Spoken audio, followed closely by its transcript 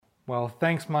Well,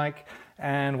 thanks, Mike.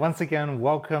 And once again,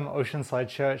 welcome Oceanside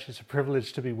Church. It's a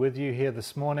privilege to be with you here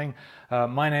this morning.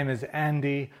 My name is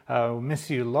Andy. Miss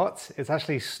you lots. It's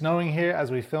actually snowing here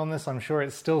as we film this. I'm sure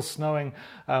it's still snowing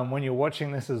when you're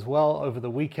watching this as well over the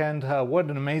weekend. What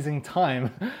an amazing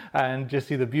time. And just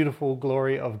see the beautiful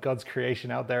glory of God's creation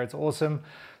out there. It's awesome.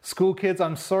 School kids,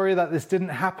 I'm sorry that this didn't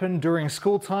happen during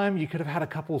school time. You could have had a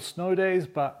couple snow days,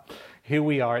 but here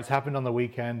we are. It's happened on the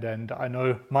weekend, and I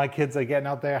know my kids are getting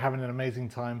out there having an amazing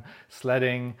time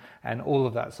sledding and all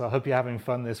of that. So I hope you're having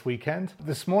fun this weekend.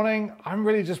 This morning, I'm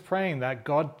really just praying that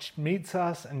God meets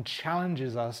us and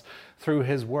challenges us through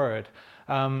His Word.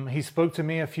 He spoke to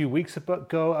me a few weeks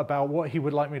ago about what he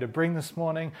would like me to bring this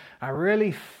morning. I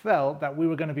really felt that we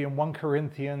were going to be in 1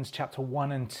 Corinthians chapter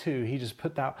 1 and 2. He just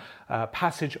put that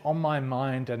passage on my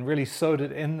mind and really sewed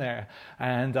it in there.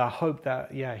 And I hope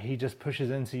that, he just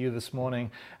pushes into you this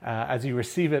morning as you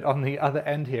receive it on the other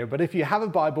end here. But if you have a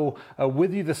Bible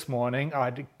with you this morning,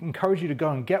 I'd encourage you to go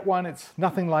and get one. It's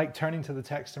nothing like turning to the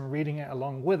text and reading it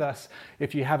along with us.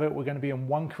 If you have it, we're going to be in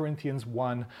 1 Corinthians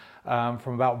 1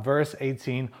 from about verse 18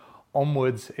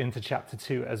 onwards into chapter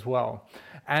 2 as well.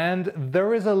 And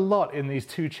there is a lot in these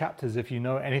two chapters if you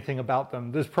know anything about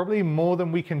them. There's probably more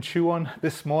than we can chew on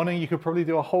this morning. You could probably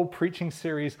do a whole preaching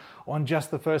series on just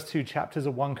the first two chapters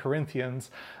of 1 Corinthians.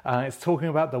 It's talking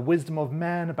about the wisdom of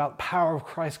man, about the power of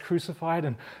Christ crucified,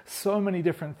 and so many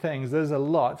different things. There's a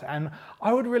lot. And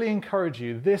I would really encourage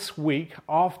you this week,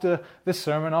 after this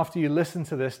sermon, after you listen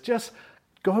to this, just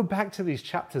go back to these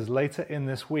chapters later in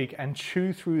this week and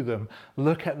chew through them,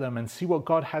 look at them and see what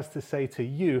God has to say to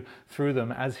you through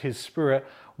them as His Spirit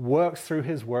works through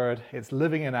His Word. It's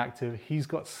living and active. He's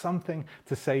got something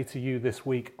to say to you this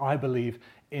week, I believe,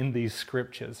 in these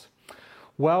scriptures.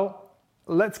 Well,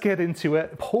 let's get into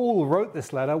it. Paul wrote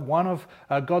this letter, one of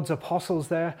God's apostles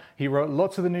there. He wrote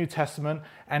lots of the New Testament,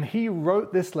 and he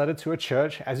wrote this letter to a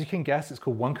church. As you can guess, it's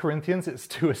called 1 Corinthians. It's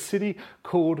to a city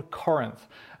called Corinth.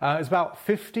 It's about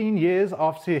 15 years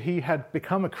after he had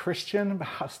become a Christian,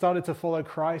 started to follow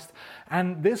Christ,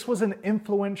 and this was an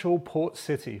influential port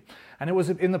city, and it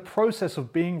was in the process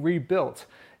of being rebuilt.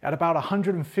 At about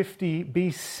 150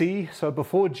 BC, so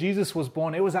before Jesus was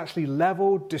born, it was actually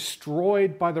leveled,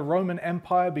 destroyed by the Roman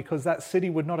Empire because that city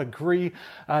would not agree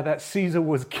that Caesar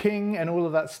was king and all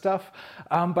of that stuff.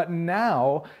 But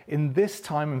now, in this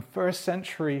time, in first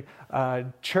century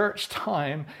church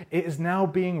time, it is now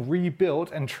being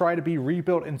rebuilt and try to be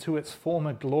rebuilt into its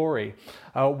former glory.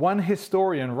 One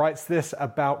historian writes this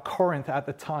about Corinth at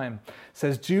the time. It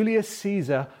says, Julius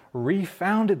Caesar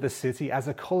refounded the city as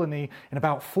a colony in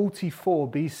about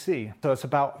 44 BC. So it's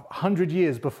about 100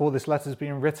 years before this letter is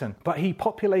being written. But he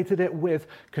populated it with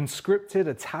conscripted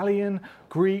Italian,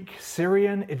 Greek,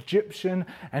 Syrian, Egyptian,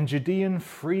 and Judean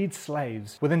freed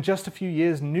slaves. Within just a few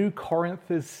years, New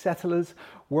Corinth's settlers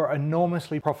were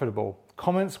enormously profitable.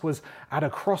 Corinth was at a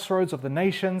crossroads of the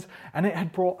nations, and it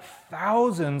had brought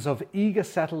thousands of eager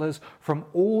settlers from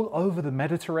all over the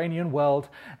Mediterranean world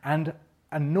and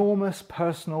enormous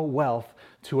personal wealth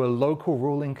to a local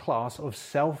ruling class of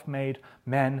self-made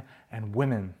men and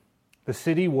women. The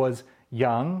city was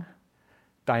young,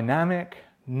 dynamic,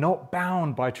 not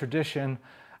bound by tradition,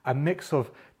 a mix of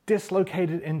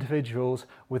dislocated individuals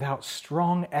without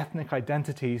strong ethnic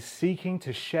identities seeking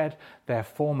to shed their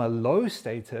former low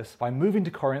status by moving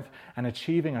to Corinth and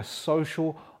achieving a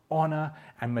social honor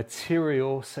and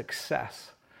material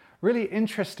success. Really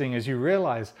interesting as you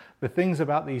realize the things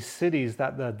about these cities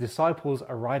that the disciples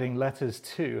are writing letters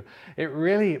to. It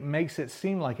really makes it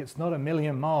seem like it's not a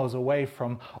million miles away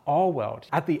from our world.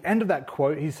 At the end of that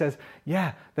quote, he says,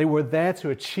 they were there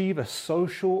to achieve a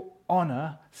social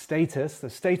honor status, the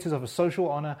status of a social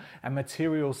honor and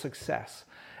material success.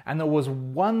 And there was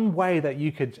one way that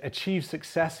you could achieve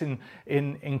success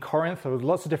in Corinth. There were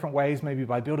lots of different ways, maybe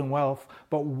by building wealth,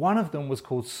 but one of them was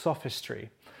called sophistry.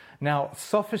 Now,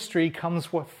 sophistry comes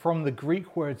from the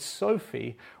Greek word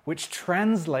Sophie, which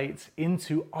translates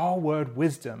into our word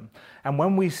wisdom. And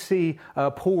when we see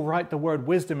Paul write the word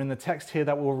wisdom in the text here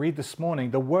that we'll read this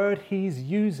morning, the word he's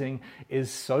using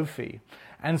is Sophie.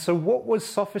 And so what was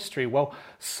sophistry? Well,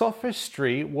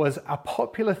 sophistry was a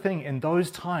popular thing in those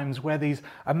times where these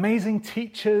amazing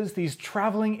teachers, these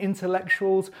traveling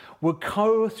intellectuals would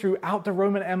go throughout the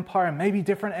Roman Empire and maybe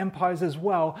different empires as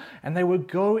well, and they would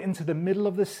go into the middle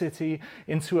of the city,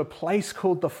 into a place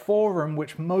called the Forum,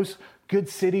 which most good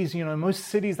cities, most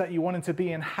cities that you wanted to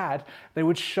be in had. They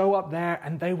would show up there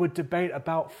and they would debate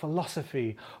about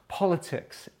philosophy,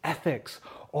 politics, ethics,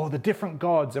 or the different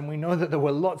gods. And we know that there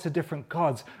were lots of different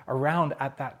gods around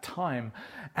at that time.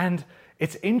 And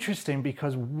It's interesting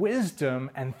because wisdom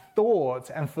and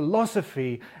thought and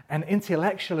philosophy and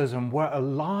intellectualism were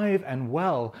alive and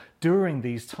well during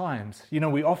these times. You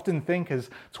know, we often think as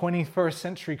 21st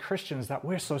century Christians that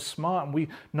we're so smart and we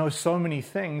know so many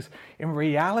things. In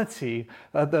reality,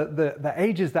 the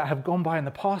ages that have gone by in the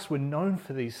past were known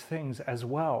for these things as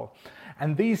well.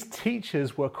 And these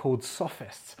teachers were called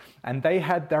sophists, and they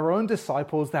had their own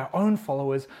disciples, their own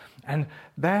followers, and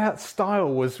their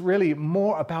style was really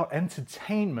more about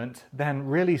entertainment than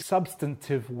really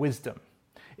substantive wisdom.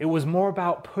 It was more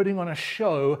about putting on a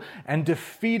show and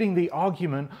defeating the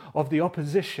argument of the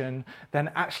opposition than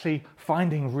actually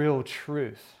finding real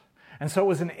truth. And so it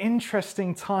was an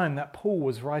interesting time that Paul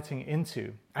was writing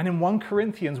into. And in 1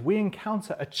 Corinthians, we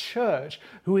encounter a church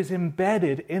who is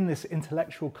embedded in this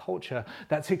intellectual culture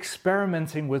that's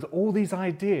experimenting with all these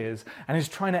ideas and is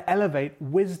trying to elevate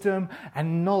wisdom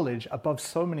and knowledge above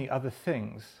so many other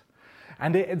things.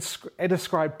 And it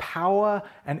ascribed power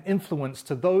and influence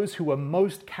to those who were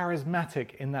most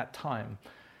charismatic in that time.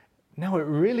 Now, it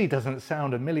really doesn't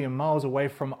sound a million miles away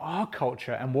from our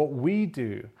culture and what we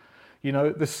do. You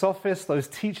know, the sophists, those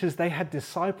teachers, they had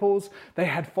disciples, they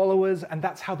had followers, and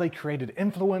that's how they created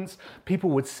influence.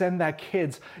 People would send their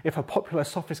kids, if a popular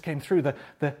sophist came through,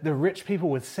 the rich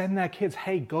people would send their kids,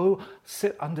 hey, go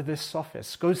sit under this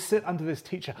sophist, go sit under this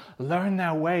teacher, learn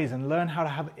their ways and learn how to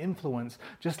have influence,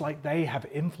 just like they have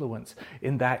influence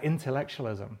in their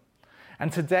intellectualism.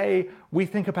 And today, we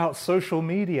think about social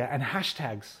media and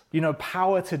hashtags. You know,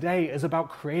 power today is about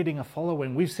creating a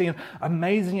following. We've seen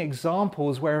amazing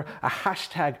examples where a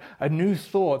hashtag, a new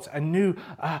thought, a new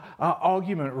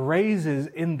argument raises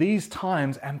in these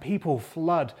times and people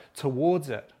flood towards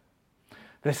it.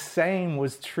 The same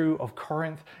was true of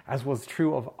Corinth as was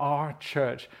true of our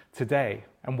church today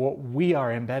and what we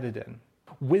are embedded in.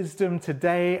 Wisdom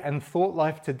today and thought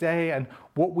life today and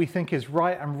what we think is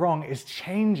right and wrong is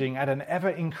changing at an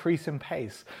ever-increasing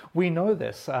pace. We know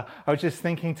this. I was just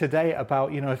thinking today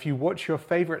about, you know, if you watch your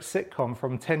favorite sitcom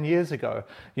from 10 years ago,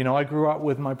 you know, I grew up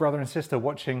with my brother and sister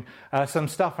watching some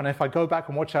stuff, and if I go back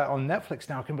and watch that on Netflix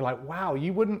now, I can be like, wow,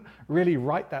 you wouldn't really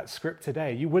write that script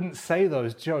today. You wouldn't say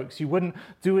those jokes. You wouldn't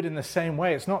do it in the same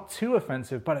way. It's not too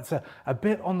offensive, but it's a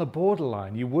bit on the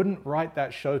borderline. You wouldn't write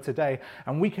that show today,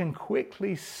 and we can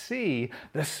quickly see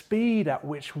the speed at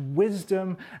which wisdom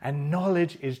and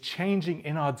knowledge is changing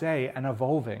in our day and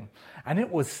evolving. And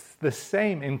it was the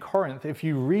same in Corinth. If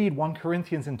you read 1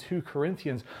 Corinthians and 2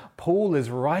 Corinthians, Paul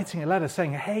is writing a letter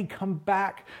saying, hey, come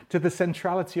back to the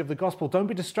centrality of the gospel. Don't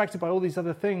be distracted by all these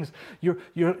other things.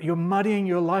 You're muddying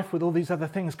your life with all these other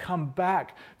things. Come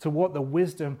back to what the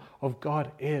wisdom of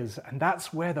God is. And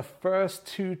that's where the first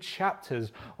 2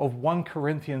 chapters of 1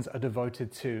 Corinthians are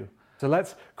devoted to. So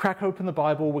let's crack open the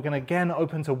Bible. We're going to again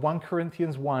open to 1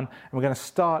 Corinthians 1, and we're going to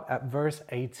start at verse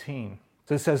 18.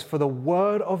 So it says, "For the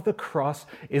word of the cross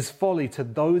is folly to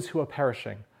those who are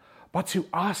perishing, but to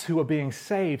us who are being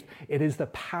saved, it is the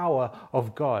power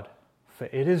of God. For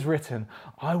it is written,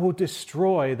 I will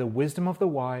destroy the wisdom of the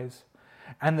wise,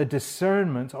 and the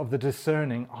discernment of the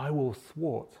discerning I will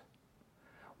thwart.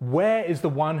 Where is the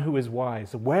one who is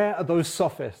wise? Where are those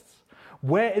sophists?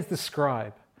 Where is the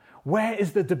scribe? Where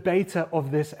is the debater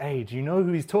of this age?" You know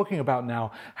who he's talking about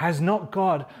now. "Has not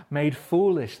God made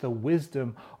foolish the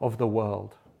wisdom of the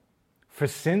world? For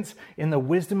since in the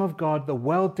wisdom of God, the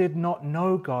world did not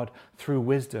know God through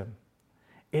wisdom,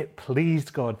 it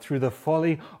pleased God through the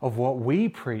folly of what we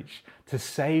preach to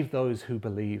save those who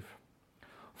believe.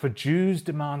 For Jews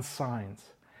demand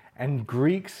signs, and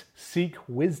Greeks seek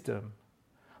wisdom,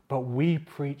 but we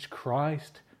preach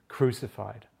Christ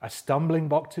crucified, a stumbling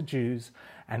block to Jews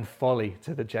and folly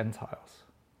to the Gentiles.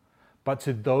 But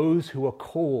to those who are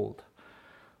called,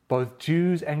 both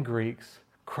Jews and Greeks,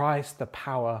 Christ the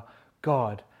power,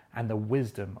 God, and the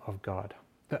wisdom of God."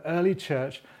 The early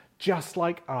church, just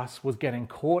like us, was getting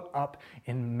caught up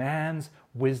in man's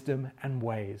wisdom and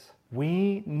ways.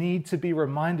 We need to be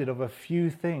reminded of a few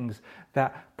things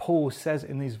that Paul says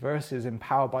in these verses,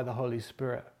 empowered by the Holy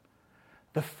Spirit.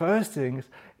 The first thing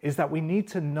is that we need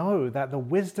to know that the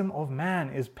wisdom of man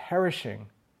is perishing.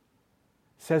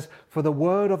 It says, "For the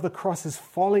word of the cross is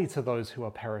folly to those who are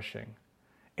perishing."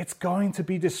 It's going to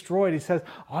be destroyed. He says,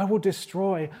 "I will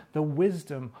destroy the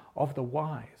wisdom of the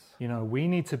wise." You know, we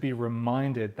need to be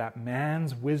reminded that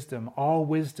man's wisdom, our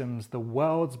wisdoms, the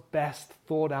world's best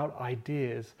thought out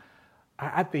ideas, are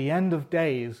at the end of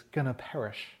days going to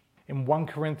perish. In 1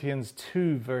 Corinthians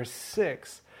 2, verse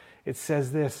 6, it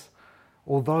says this,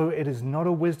 "Although it is not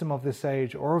a wisdom of this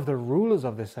age or of the rulers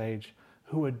of this age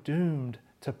who are doomed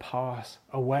to pass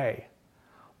away,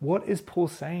 What is Paul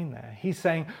saying there? He's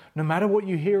saying, no matter what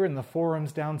you hear in the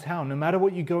forums downtown, no matter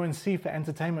what you go and see for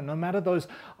entertainment, no matter those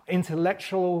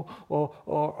intellectual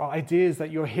or ideas that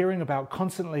you're hearing about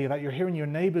constantly, that you're hearing your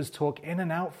neighbors talk in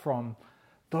and out from,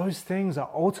 those things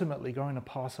are ultimately going to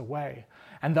pass away.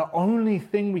 And the only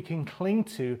thing we can cling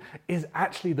to is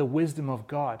actually the wisdom of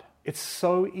God. It's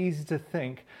so easy to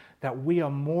think that we are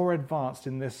more advanced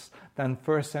in this than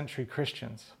first century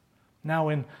Christians. Now,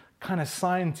 in kind of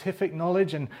scientific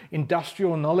knowledge and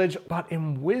industrial knowledge, but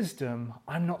in wisdom,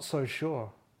 I'm not so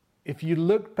sure. If you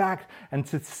look back and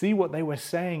to see what they were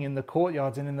saying in the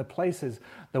courtyards and in the places,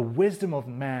 the wisdom of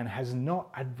man has not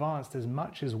advanced as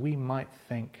much as we might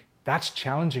think. That's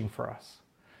challenging for us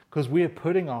because we are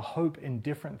putting our hope in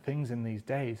different things in these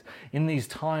days. In these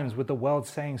times with the world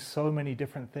saying so many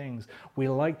different things, we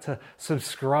like to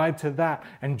subscribe to that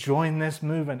and join this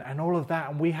movement and all of that.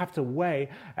 And we have to weigh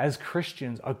as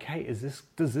Christians, okay,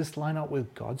 does this line up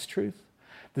with God's truth?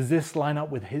 Does this line up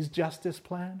with his justice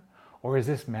plan? Or is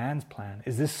this man's plan?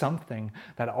 Is this something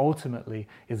that ultimately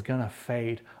is going to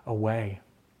fade away?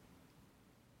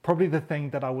 Probably the thing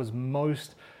that I was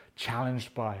most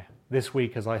challenged by this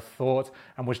week as I thought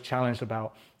and was challenged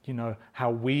about, how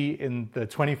we in the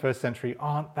 21st century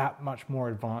aren't that much more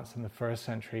advanced than the first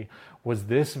century was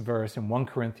this verse in 1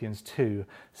 Corinthians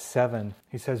 2:7.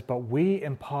 He says, "But we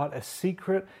impart a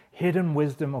secret, hidden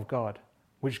wisdom of God,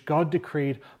 which God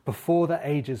decreed before the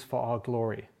ages for our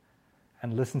glory."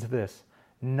 And listen to this.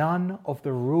 "None of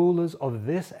the rulers of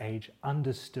this age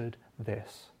understood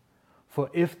this. For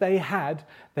if they had,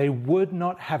 they would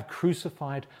not have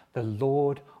crucified the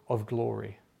Lord of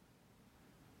glory."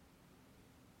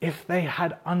 If they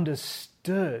had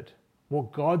understood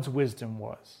what God's wisdom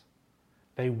was,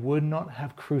 they would not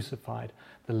have crucified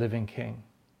the living King.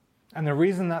 And the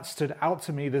reason that stood out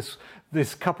to me this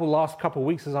last couple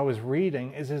weeks as I was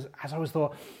reading is as I was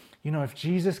thought, if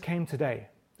Jesus came today,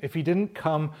 if he didn't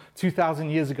come 2,000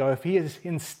 years ago, if he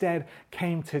instead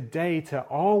came today to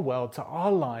our world, to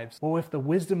our lives, or if the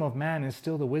wisdom of man is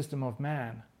still the wisdom of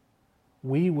man,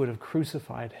 we would have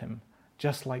crucified him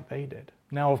just like they did.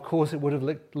 Now, of course, it would have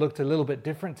looked a little bit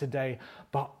different today,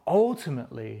 but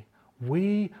ultimately,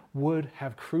 we would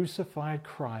have crucified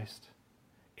Christ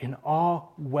in our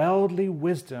worldly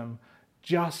wisdom,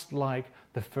 just like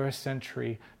the first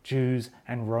century Jews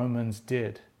and Romans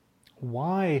did.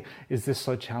 Why is this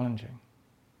so challenging?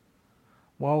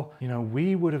 Well,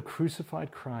 we would have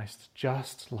crucified Christ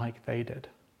just like they did.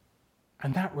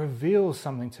 And that reveals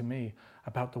something to me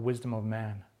about the wisdom of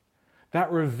man.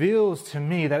 That reveals to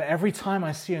me that every time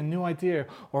I see a new idea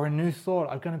or a new thought,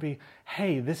 I'm going to be,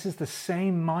 hey, this is the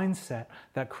same mindset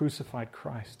that crucified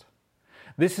Christ.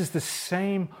 This is the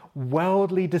same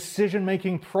worldly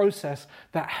decision-making process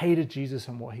that hated Jesus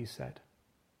and what he said.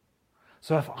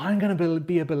 So if I'm going to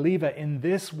be a believer in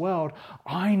this world,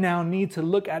 I now need to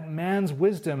look at man's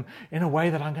wisdom in a way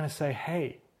that I'm going to say,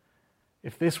 hey,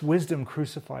 if this wisdom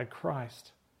crucified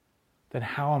Christ, then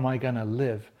how am I going to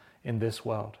live in this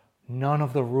world? None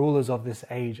of the rulers of this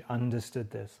age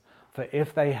understood this. For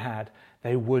if they had,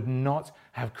 they would not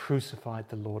have crucified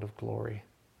the Lord of glory.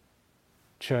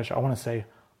 Church, I want to say,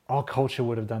 our culture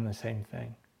would have done the same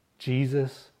thing.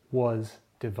 Jesus was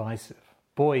divisive.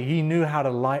 Boy, he knew how to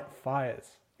light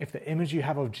fires. If the image you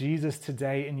have of Jesus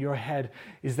today in your head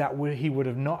is that he would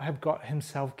have not have got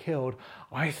himself killed,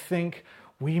 I think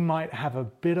we might have a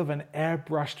bit of an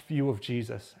airbrushed view of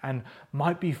Jesus and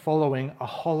might be following a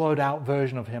hollowed out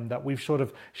version of him that we've sort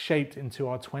of shaped into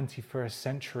our 21st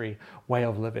century way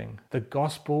of living. The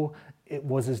gospel, it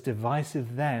was as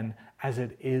divisive then as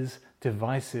it is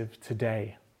divisive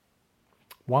today.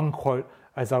 One quote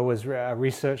as I was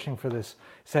researching for this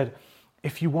said,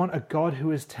 "If you want a God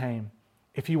who is tame,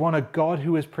 if you want a God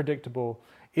who is predictable,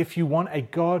 if you want a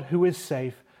God who is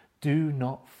safe, do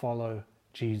not follow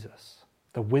Jesus."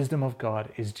 The wisdom of God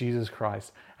is Jesus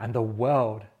Christ, and the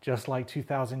world, just like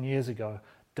 2,000 years ago,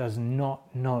 does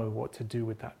not know what to do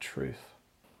with that truth.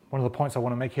 One of the points I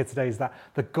want to make here today is that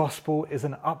the gospel is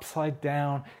an upside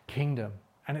down kingdom,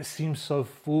 and it seems so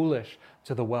foolish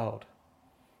to the world.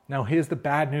 Now, here's the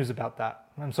bad news about that.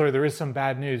 I'm sorry, there is some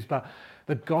bad news, but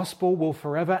the gospel will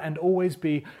forever and always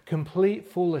be complete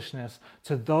foolishness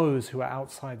to those who are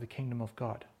outside the kingdom of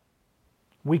God.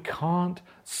 We can't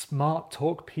smart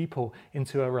talk people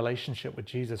into a relationship with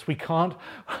Jesus. We can't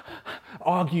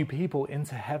argue people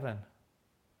into heaven.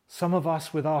 Some of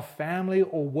us with our family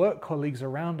or work colleagues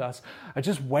around us are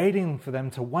just waiting for them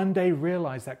to one day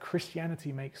realize that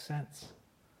Christianity makes sense.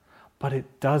 But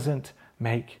it doesn't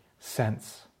make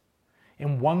sense.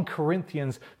 In 1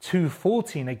 Corinthians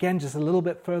 2:14, again, just a little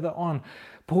bit further on,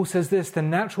 Paul says this, the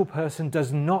natural person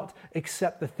does not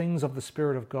accept the things of the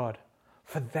Spirit of God,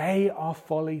 for they are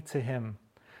folly to him,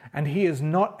 and he is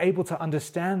not able to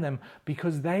understand them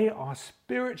because they are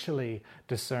spiritually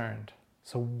discerned.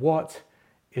 So what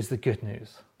is the good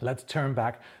news? Let's turn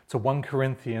back to 1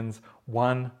 Corinthians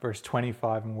 1 verse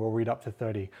 25, and we'll read up to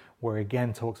 30, where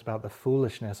again talks about the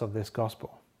foolishness of this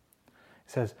gospel.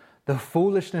 It says, the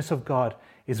foolishness of God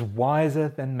is wiser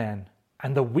than men,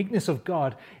 and the weakness of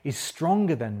God is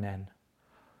stronger than men.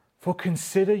 For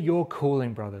consider your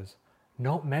calling, brothers.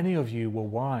 Not many of you were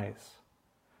wise,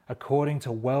 according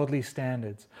to worldly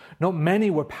standards. Not many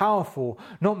were powerful.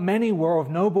 Not many were of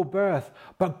noble birth.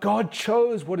 But God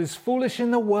chose what is foolish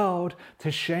in the world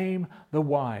to shame the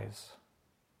wise.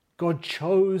 God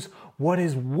chose what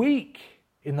is weak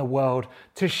in the world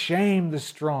to shame the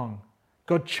strong.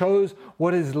 God chose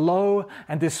what is low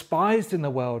and despised in the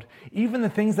world, even the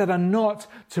things that are not,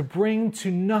 to bring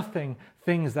to nothing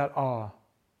things that are,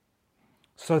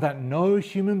 so that no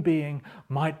human being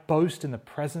might boast in the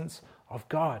presence of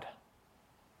God.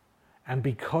 And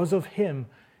because of him,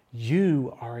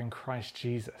 you are in Christ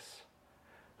Jesus,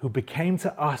 who became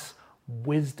to us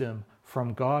wisdom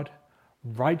from God,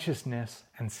 righteousness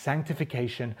and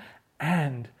sanctification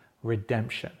and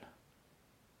redemption.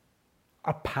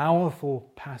 A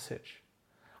powerful passage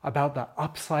about the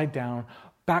upside down,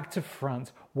 back to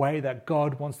front way that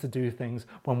God wants to do things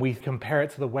when we compare it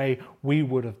to the way we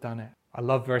would have done it. I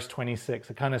love verse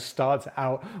 26. It kind of starts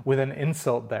out with an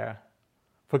insult there.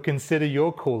 For consider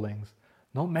your callings.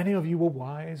 Not many of you were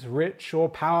wise, rich, or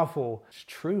powerful. It's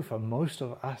true for most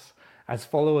of us as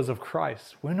followers of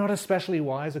Christ. We're not especially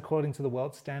wise according to the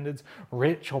world standards,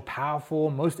 rich or powerful,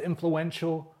 most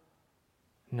influential.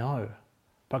 No.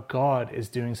 But God is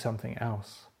doing something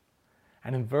else.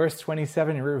 And in verse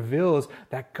 27, it reveals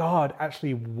that God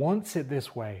actually wants it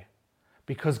this way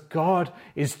because God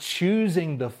is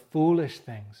choosing the foolish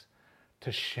things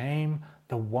to shame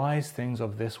the wise things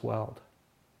of this world.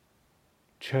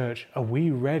 Church, are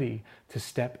we ready to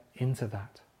step into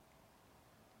that?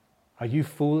 Are you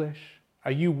foolish?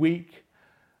 Are you weak?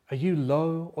 Are you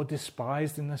low or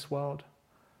despised in this world?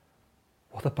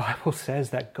 Well, the Bible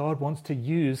says that God wants to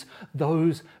use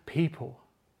those people.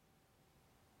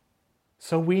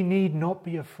 So we need not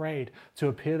be afraid to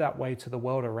appear that way to the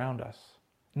world around us.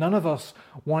 None of us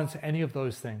wants any of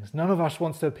those things. None of us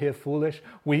wants to appear foolish,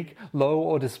 weak, low,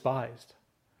 or despised.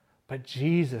 But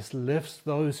Jesus lifts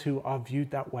those who are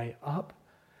viewed that way up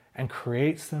and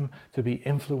creates them to be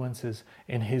influencers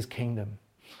in his kingdom.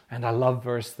 And I love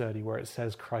verse 30 where it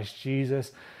says, Christ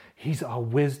Jesus, he's our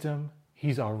wisdom,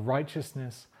 he's our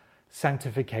righteousness,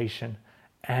 sanctification,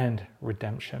 and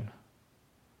redemption.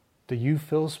 Do you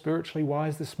feel spiritually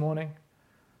wise this morning?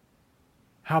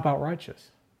 How about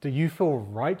righteous? Do you feel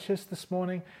righteous this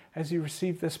morning as you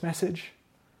receive this message?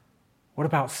 What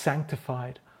about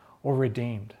sanctified or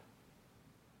redeemed?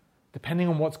 Depending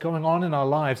on what's going on in our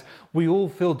lives, we all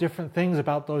feel different things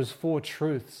about those four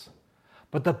truths.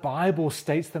 But the Bible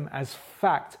states them as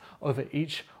fact over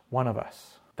each one of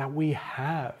us, that we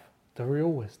have the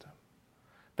real wisdom,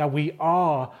 that we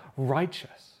are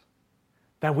righteous,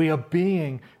 that we are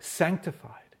being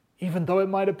sanctified, even though it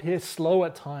might appear slow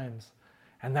at times,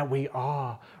 and that we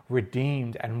are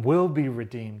redeemed and will be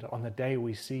redeemed on the day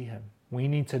we see him. We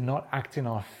need to not act in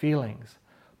our feelings,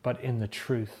 but in the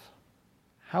truth.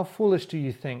 How foolish do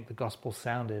you think the gospel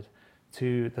sounded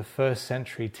to the first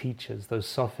century teachers, those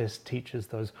sophist teachers,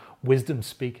 those wisdom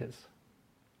speakers?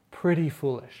 Pretty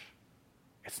foolish.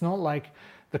 It's not like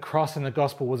the cross and the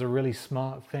gospel was a really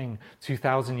smart thing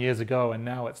 2,000 years ago and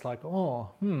now it's like,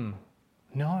 no.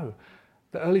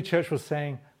 The early church was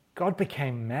saying, God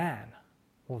became man.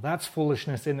 Well, that's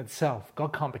foolishness in itself.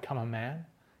 God can't become a man.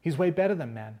 He's way better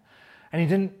than man. And he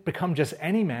didn't become just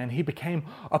any man. He became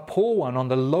a poor one on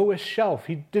the lowest shelf.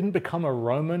 He didn't become a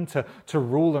Roman to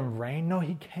rule and reign. No,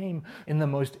 he came in the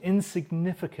most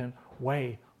insignificant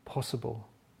way possible.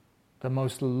 The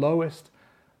most lowest,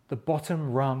 the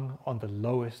bottom rung on the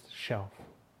lowest shelf.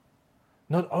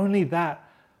 Not only that,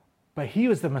 but he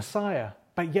was the Messiah,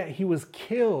 but yet he was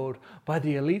killed by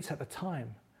the elites at the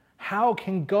time. How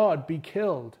can God be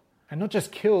killed? And not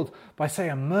just killed by, say,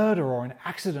 a murder or an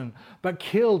accident, but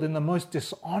killed in the most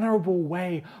dishonorable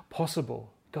way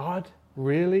possible. God?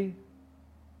 Really?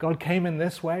 God came in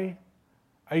this way?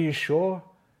 Are you sure?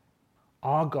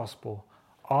 Our gospel,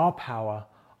 our power,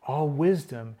 our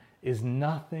wisdom is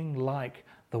nothing like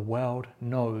the world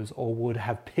knows or would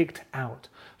have picked out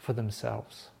for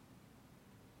themselves.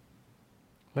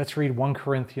 Let's read 1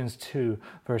 Corinthians 2,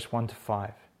 verse 1 to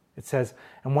 5. It says,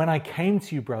 "And when I came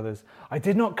to you, brothers, I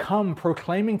did not come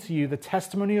proclaiming to you the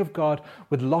testimony of God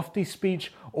with lofty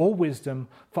speech or wisdom,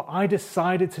 for I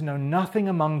decided to know nothing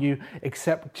among you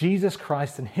except Jesus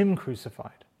Christ and Him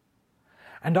crucified.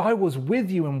 And I was with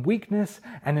you in weakness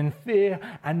and in fear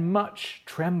and much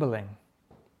trembling.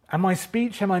 And my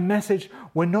speech and my message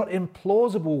were not in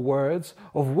plausible words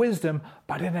of wisdom,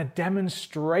 but in a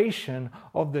demonstration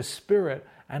of the Spirit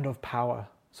and of power,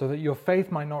 so that your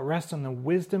faith might not rest on the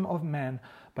wisdom of men,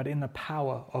 but in the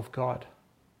power of God."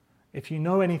 If you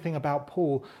know anything about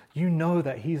Paul, you know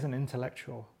that he's an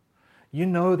intellectual. You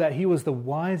know that he was the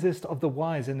wisest of the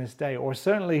wise in his day, or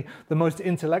certainly the most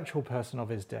intellectual person of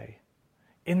his day.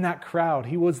 In that crowd,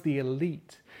 he was the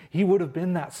elite. He would have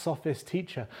been that sophist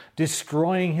teacher,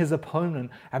 destroying his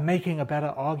opponent and making a better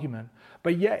argument.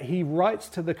 But yet he writes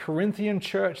to the Corinthian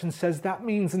church and says that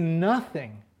means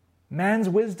nothing. Man's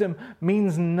wisdom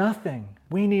means nothing.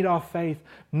 We need our faith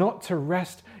not to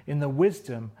rest in the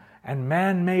wisdom and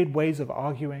man-made ways of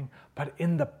arguing, but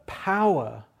in the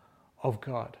power of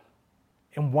God.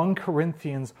 In 1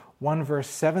 Corinthians 1 verse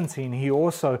 17, he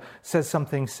also says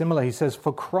something similar. He says,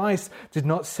 "For Christ did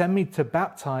not send me to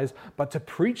baptize, but to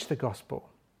preach the gospel,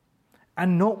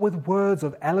 and not with words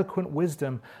of eloquent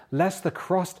wisdom, lest the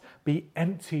cross be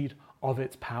emptied of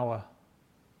its power."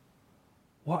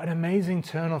 What an amazing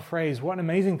turn of phrase. What an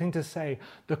amazing thing to say.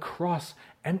 The cross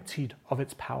emptied of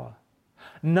its power.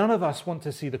 None of us want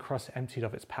to see the cross emptied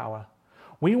of its power.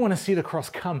 We want to see the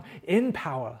cross come in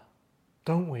power,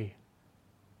 don't we?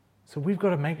 So we've got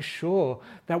to make sure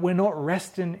that we're not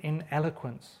resting in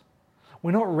eloquence.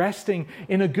 We're not resting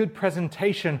in a good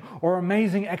presentation or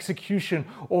amazing execution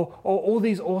or all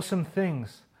these awesome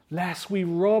things, lest we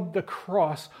rob the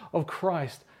cross of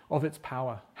Christ of its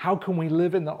power. How can we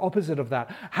live in the opposite of that?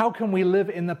 How can we live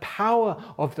in the power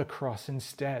of the cross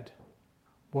instead?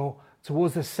 Well,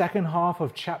 towards the second half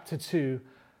of chapter 2,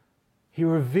 he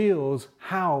reveals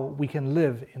how we can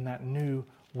live in that new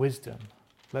wisdom.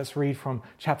 Let's read from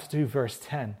chapter 2, verse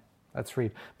 10. Let's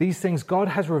read. "These things God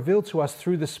has revealed to us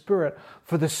through the Spirit,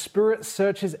 for the Spirit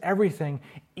searches everything,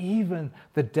 even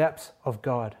the depths of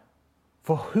God.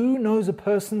 For who knows a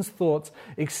person's thoughts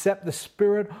except the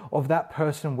spirit of that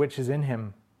person which is in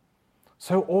him?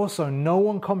 So also no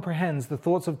one comprehends the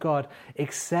thoughts of God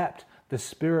except the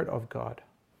Spirit of God.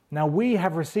 Now we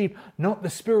have received not the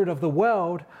spirit of the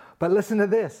world, but listen to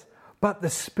this, but the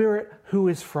Spirit who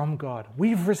is from God."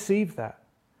 We've received that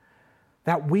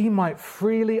we might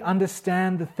freely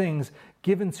understand the things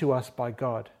given to us by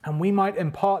God, and we might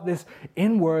impart this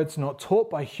in words not taught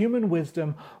by human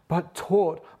wisdom, but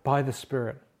taught by the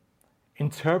Spirit,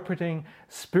 interpreting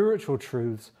spiritual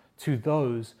truths to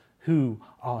those who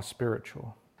are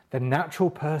spiritual. The natural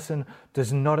person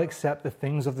does not accept the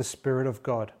things of the Spirit of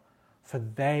God, for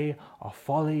they are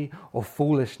folly or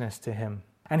foolishness to him,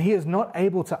 and he is not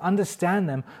able to understand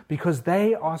them because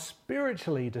they are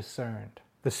spiritually discerned.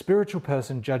 The spiritual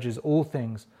person judges all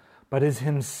things, but is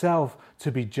himself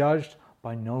to be judged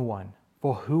by no one.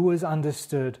 For who has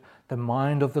understood the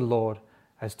mind of the Lord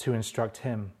as to instruct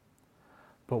him?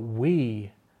 But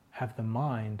we have the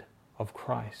mind of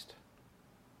Christ.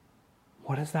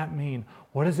 What does that mean?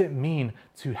 What does it mean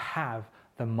to have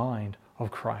the mind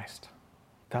of Christ?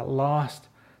 That last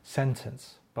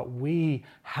sentence, but we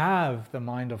have the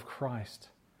mind of Christ.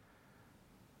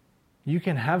 You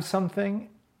can have something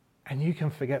and you can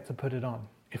forget to put it on.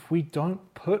 If we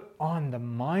don't put on the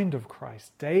mind of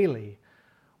Christ daily,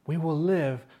 we will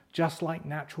live just like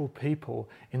natural people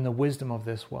in the wisdom of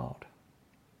this world.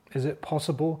 Is it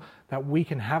possible that we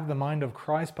can have the mind of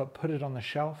Christ but put it on the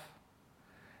shelf?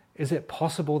 Is it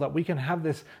possible that we can have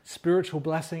this spiritual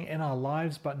blessing in our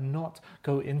lives but not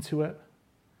go into it?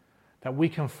 That we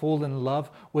can fall in love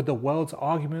with the world's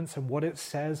arguments and what it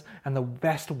says and the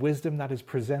best wisdom that is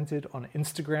presented on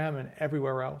Instagram and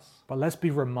everywhere else. But let's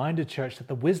be reminded, church, that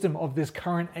the wisdom of this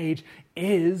current age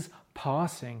is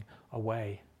passing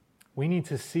away. We need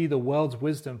to see the world's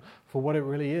wisdom for what it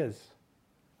really is.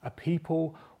 A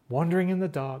people wandering in the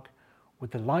dark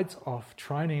with the lights off,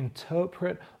 trying to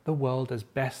interpret the world as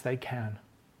best they can.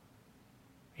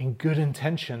 In good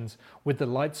intentions, with the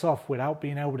lights off, without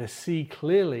being able to see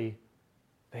clearly,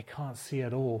 they can't see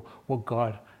at all what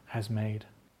God has made.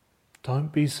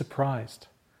 Don't be surprised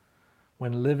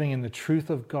when living in the truth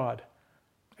of God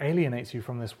alienates you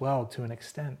from this world to an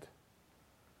extent.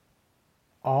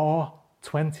 Our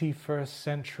 21st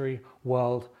century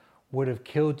world would have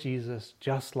killed Jesus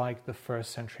just like the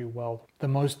first century world. The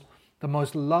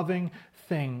most loving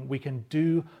thing we can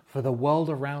do for the world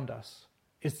around us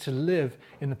is to live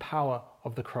in the power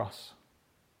of the cross.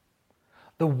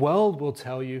 The world will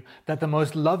tell you that the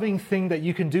most loving thing that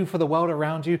you can do for the world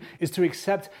around you is to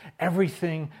accept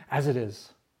everything as it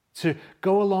is, to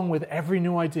go along with every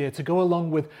new idea, to go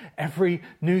along with every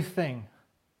new thing.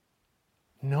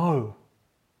 No,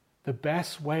 the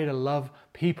best way to love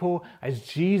people as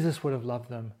Jesus would have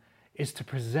loved them is to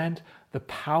present the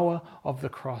power of the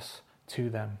cross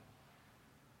to them.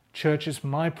 Church, it's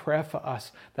my prayer for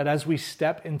us that as we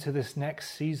step into this next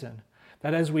season,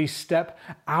 that as we step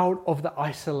out of the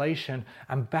isolation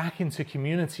and back into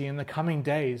community in the coming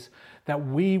days, that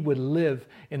we would live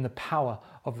in the power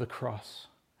of the cross.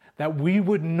 That we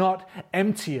would not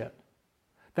empty it.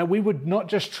 That we would not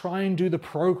just try and do the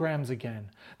programs again.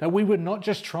 That we would not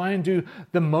just try and do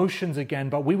the motions again,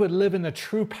 but we would live in the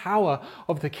true power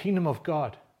of the kingdom of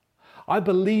God. I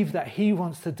believe that He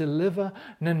wants to deliver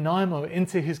Nanaimo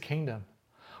into His kingdom.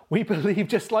 We believe,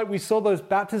 just like we saw those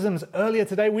baptisms earlier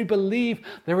today, we believe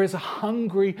there is a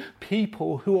hungry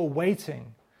people who are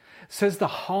waiting. It says the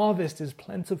harvest is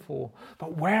plentiful,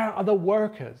 but where are the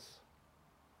workers?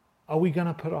 Are we going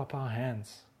to put up our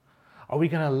hands? Are we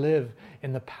going to live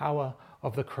in the power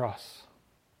of the cross?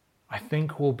 I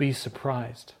think we'll be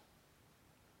surprised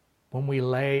when we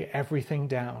lay everything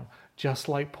down, just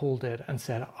like Paul did, and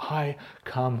said, I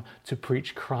come to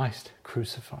preach Christ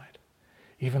crucified.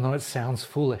 Even though it sounds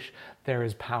foolish, there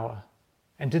is power.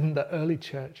 And didn't the early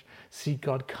church see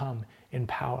God come in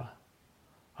power?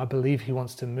 I believe He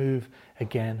wants to move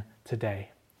again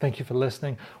today. Thank you for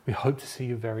listening. We hope to see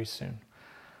you very soon.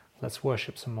 Let's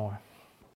worship some more.